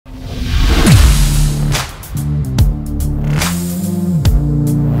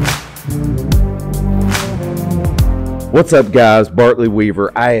What's up, guys? Bartley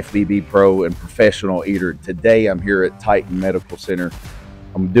Weaver, IFBB Pro and professional eater. Today I'm here at Titan Medical Center.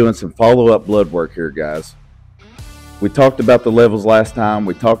 I'm doing some follow-up blood work here, guys. We talked about the levels last time.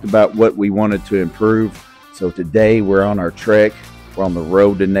 We talked about what we wanted to improve. So today we're on our trek. We're on the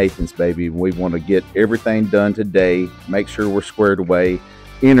road to Nathan's, baby. We want to get everything done today, make sure we're squared away,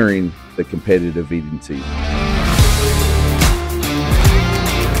 entering the competitive eating season.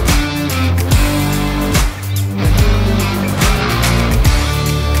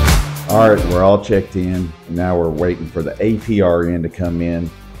 All right, we're all checked in. Now we're waiting for the APRN to come in.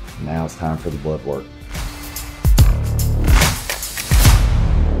 Now it's time for the blood work.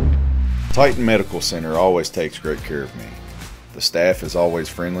 Titan Medical Center always takes great care of me. The staff is always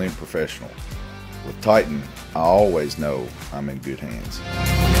friendly and professional. With Titan, I always know I'm in good hands.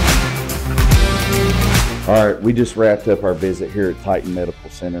 All right, we just wrapped up our visit here at Titan Medical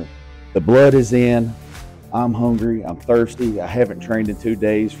Center. The blood is in. I'm hungry, I'm thirsty, I haven't trained in 2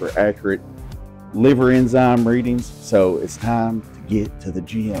 days for accurate liver enzyme readings, so it's time to get to the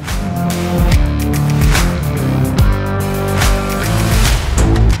gym.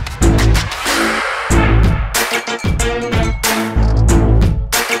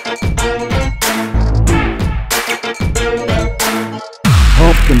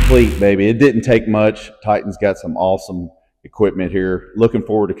 Pump complete, baby. It didn't take much. Titan's got some awesome equipment here. Looking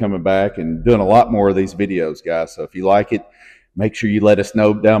forward to coming back and doing a lot more of these videos, guys. So if you like it, make sure you let us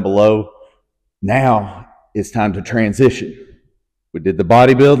know down below. Now it's time to transition. We did the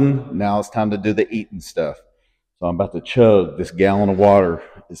bodybuilding. Now it's time to do the eating stuff. So I'm about to chug this gallon of water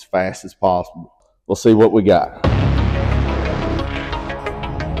as fast as possible. We'll see what we got.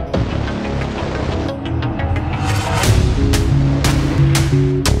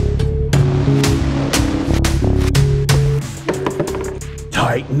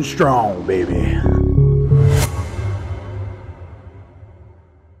 Tight and strong, baby.